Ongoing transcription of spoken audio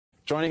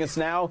Joining us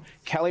now,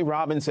 Kelley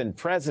Robinson,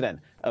 president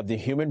of the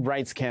Human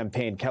Rights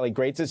Campaign. Kelley,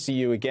 great to see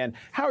you again.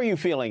 How are you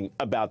feeling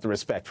about the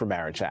Respect for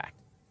Marriage Act?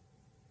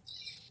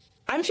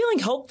 I'm feeling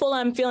hopeful.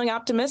 I'm feeling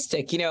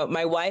optimistic. You know,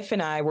 my wife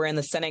and I were in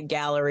the Senate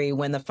gallery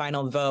when the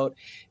final vote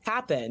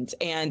happened.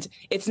 And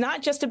it's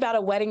not just about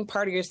a wedding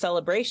party or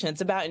celebration.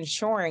 It's about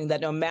ensuring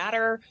that no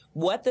matter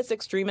what this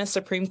extremist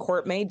Supreme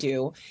Court may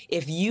do,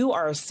 if you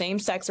are a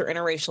same-sex or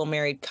interracial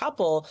married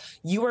couple,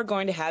 you are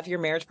going to have your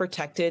marriage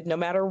protected no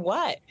matter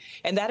what.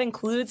 And that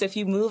includes if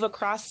you move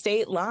across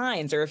state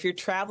lines or if you're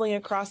traveling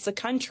across the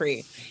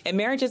country. And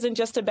marriage isn't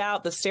just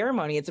about the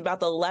ceremony. It's about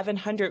the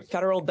 1,100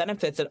 federal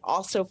benefits that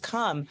also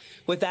come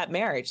with that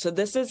marriage. So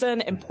this is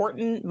an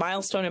important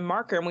milestone and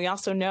marker. And we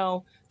also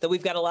know that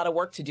we've got a lot of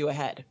work to do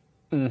ahead.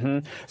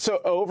 So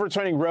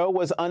overturning Roe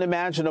was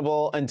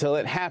unimaginable until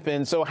it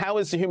happened. So how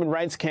is the Human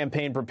Rights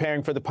Campaign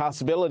preparing for the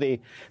possibility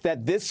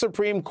that this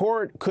Supreme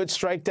Court could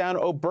strike down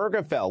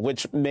Obergefell,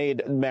 which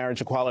made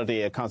marriage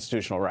equality a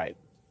constitutional right?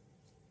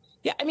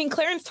 Yeah, I mean,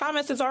 Clarence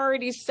Thomas has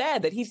already said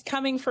that he's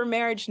coming for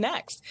marriage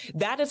next.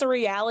 That is a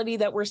reality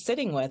that we're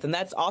sitting with. And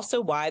that's also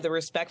why the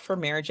Respect for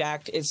Marriage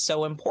Act is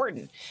so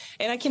important.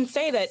 And I can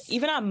say that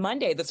even on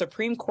Monday, the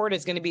Supreme Court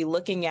is going to be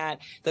looking at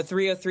the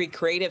 303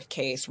 creative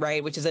case,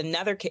 right, which is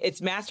another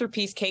it's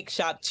Masterpiece Cake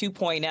Shop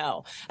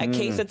 2.0, a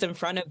case that's in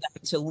front of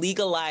them to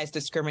legalize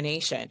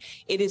discrimination.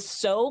 It is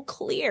so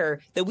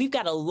clear that we've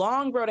got a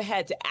long road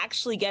ahead to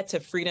actually get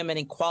to freedom and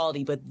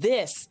equality. But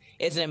this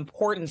is an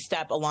important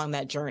step along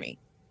that journey.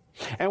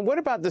 And what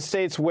about the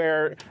states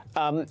where,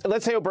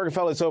 let's say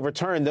Obergefell is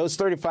overturned, those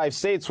 35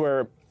 states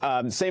where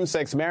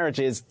same-sex marriage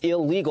is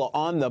illegal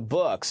on the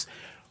books?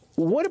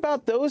 What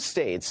about those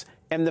states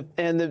and the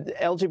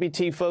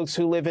LGBT folks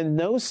who live in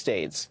those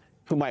states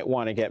who might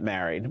want to get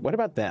married? What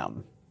about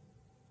them?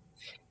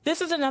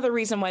 This is another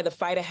reason why the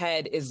fight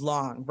ahead is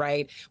long,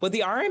 right? What the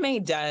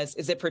RMA does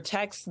is it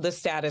protects the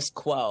status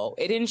quo.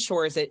 It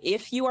ensures that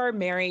if you are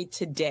married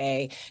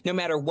today, no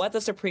matter what the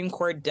Supreme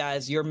Court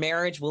does, your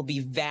marriage will be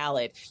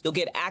valid. You'll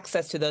get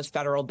access to those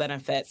federal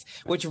benefits,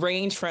 which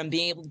range from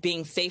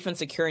being safe and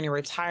secure in your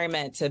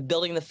retirement to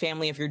building the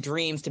family of your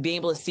dreams to being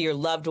able to see your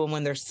loved one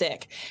when they're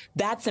sick.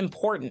 That's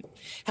important.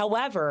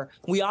 However,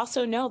 we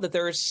also know that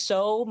there is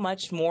so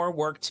much more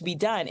work to be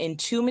done. In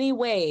too many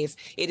ways,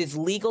 it is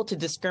legal to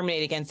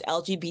discriminate against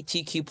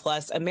LGBTQ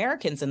plus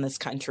Americans in this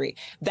country.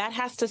 That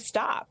has to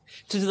stop.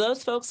 To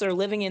those folks that are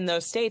living in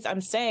those states,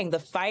 I'm saying the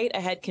fight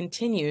ahead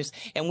continues,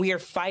 and we are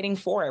fighting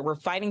for it. We're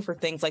fighting for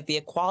things like the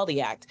Equality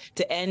Act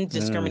to end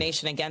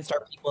discrimination against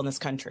our people in this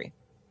country.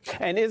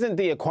 And isn't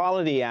the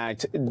Equality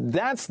Act,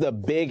 that's the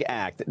big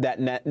act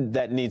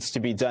that needs to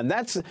be done.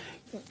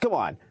 Come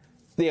on.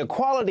 The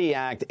Equality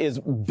Act is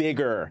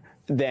bigger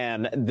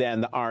than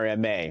the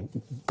RMA.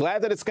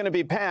 Glad that it's going to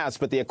be passed,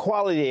 but the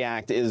Equality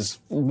Act is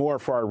more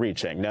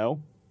far-reaching, no?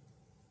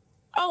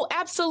 Oh,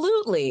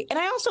 absolutely. And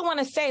I also want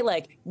to say,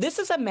 this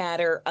is a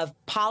matter of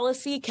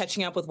policy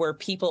catching up with where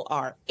people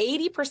are.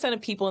 80%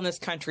 of people in this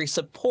country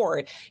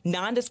support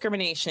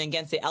non-discrimination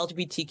against the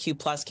LGBTQ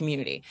plus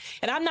community.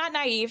 And I'm not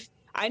naive.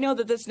 I know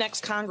that this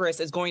next Congress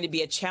is going to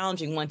be a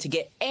challenging one to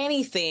get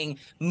anything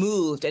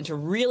moved and to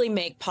really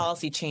make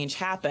policy change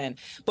happen.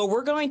 But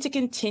we're going to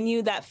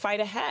continue that fight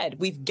ahead.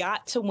 We've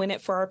got to win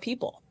it for our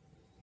people.